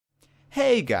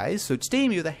Hey guys, so today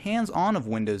I'm here with a hands-on of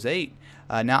Windows 8.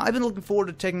 Now I've been looking forward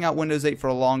to taking out Windows 8 for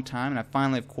a long time, and I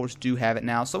finally of course do have it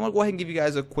now, so I'm going to go ahead and give you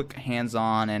guys a quick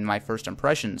hands-on and my first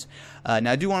impressions.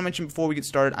 Now I do want to mention before we get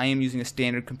started, I am using a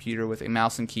standard computer with a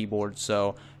mouse and keyboard,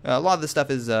 so a lot of this stuff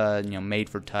is made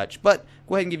for touch, but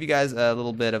go ahead and give you guys a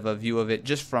little bit of a view of it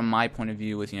just from my point of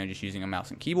view with just using a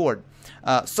mouse and keyboard.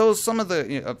 So some of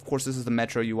the, of course this is the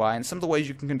Metro UI, and some of the ways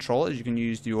you can control it is you can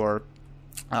use your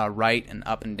right and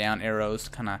up and down arrows to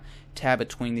kind of tab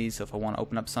between these. So if I want to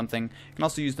open up something, you can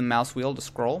also use the mouse wheel to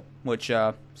scroll, which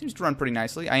seems to run pretty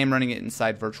nicely. I am running it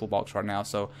inside VirtualBox right now,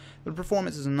 so the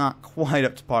performance is not quite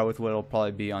up to par with what it'll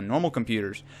probably be on normal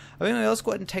computers. But anyway, let's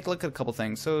go ahead and take a look at a couple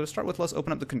things. So to start with, let's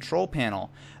open up the control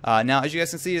panel. Now, as you guys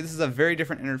can see, this is a very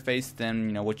different interface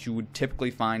than what you would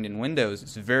typically find in Windows.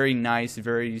 It's very nice,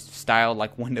 very styled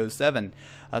like Windows 7.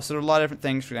 So there are a lot of different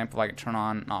things. For example, I can turn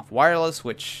on and off wireless,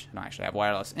 which I don't actually have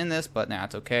wireless in this, but now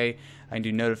it's okay. I can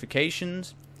do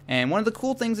notifications. And one of the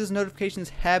cool things is notifications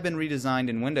have been redesigned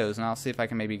in Windows, and I'll see if I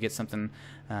can maybe get something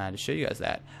to show you guys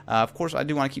that. Of course, I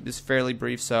do want to keep this fairly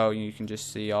brief so you can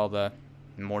just see all the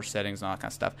more settings and all that kind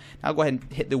of stuff. Now I'll go ahead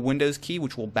and hit the Windows key,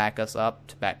 which will back us up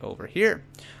to back over here.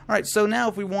 Alright, so now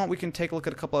if we want, we can take a look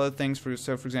at a couple other things.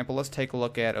 So for example, let's take a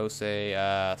look at,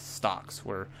 say, stocks.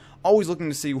 We're always looking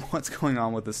to see what's going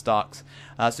on with the stocks.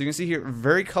 So you can see here,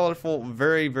 very colorful,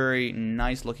 very, very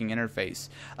nice looking interface.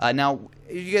 Now,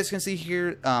 you guys can see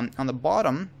here on the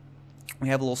bottom, we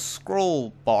have a little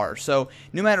scroll bar. So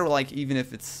no matter even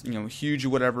if it's huge or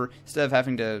whatever, instead of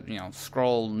having to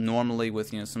scroll normally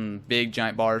with some big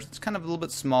giant bars, it's kind of a little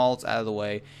bit small. It's out of the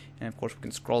way, and of course we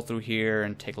can scroll through here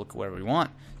and take a look at whatever we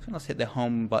want. So let's hit the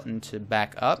home button to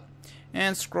back up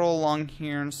and scroll along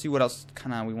here and see what else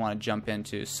we want to jump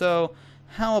into. So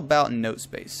how about note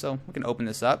space? So we can open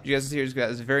this up. You guys see here, it's got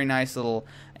this very nice little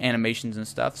animations and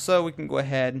stuff. So we can go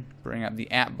ahead and bring up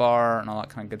the app bar and all that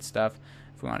kind of good stuff.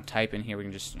 If we want to type in here, we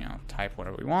can just type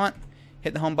whatever we want.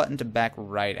 Hit the home button to back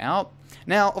right out.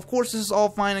 Now, of course, this is all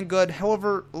fine and good.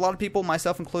 However, a lot of people,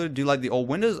 myself included, do like the old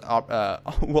Windows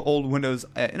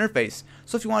interface.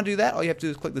 So if you want to do that, all you have to do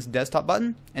is click this desktop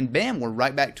button, and bam, we're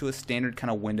right back to a standard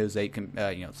kind of Windows 8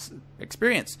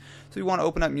 experience. So if you want to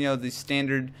open up the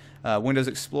standard Windows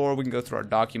Explorer, we can go through our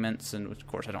documents, and of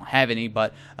course I don't have any,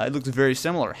 but it looks very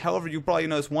similar. However, you probably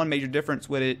notice one major difference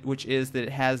with it, which is that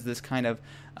it has this kind of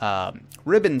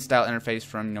ribbon style interface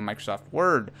from Microsoft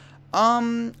Word.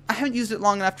 I haven't used it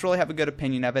long enough to really have a good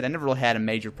opinion of it. I never really had a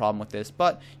major problem with this,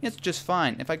 but it's just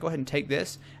fine. If I go ahead and take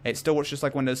this, it still works just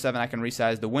like Windows 7. I can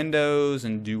resize the windows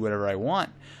and do whatever I want.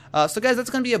 So guys, that's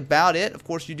going to be about it. Of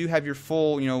course, you do have your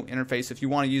full interface if you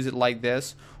want to use it like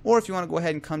this, or if you want to go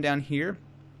ahead and come down here.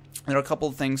 There are a couple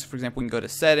of things. For example, we can go to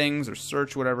settings or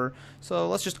search, whatever. So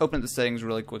let's just open up the settings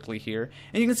really quickly here,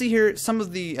 and you can see here some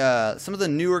of the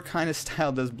newer kind of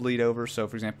style does bleed over. So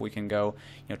for example, we can go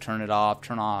turn it off,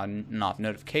 turn on and off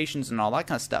notifications and all that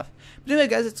kind of stuff. But anyway,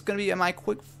 guys, it's going to be my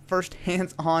quick first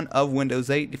hands-on of Windows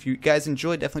 8. If you guys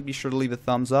enjoyed, definitely be sure to leave a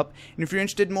thumbs up, and if you're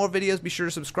interested in more videos, be sure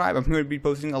to subscribe. I'm going to be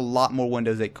posting a lot more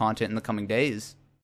Windows 8 content in the coming days.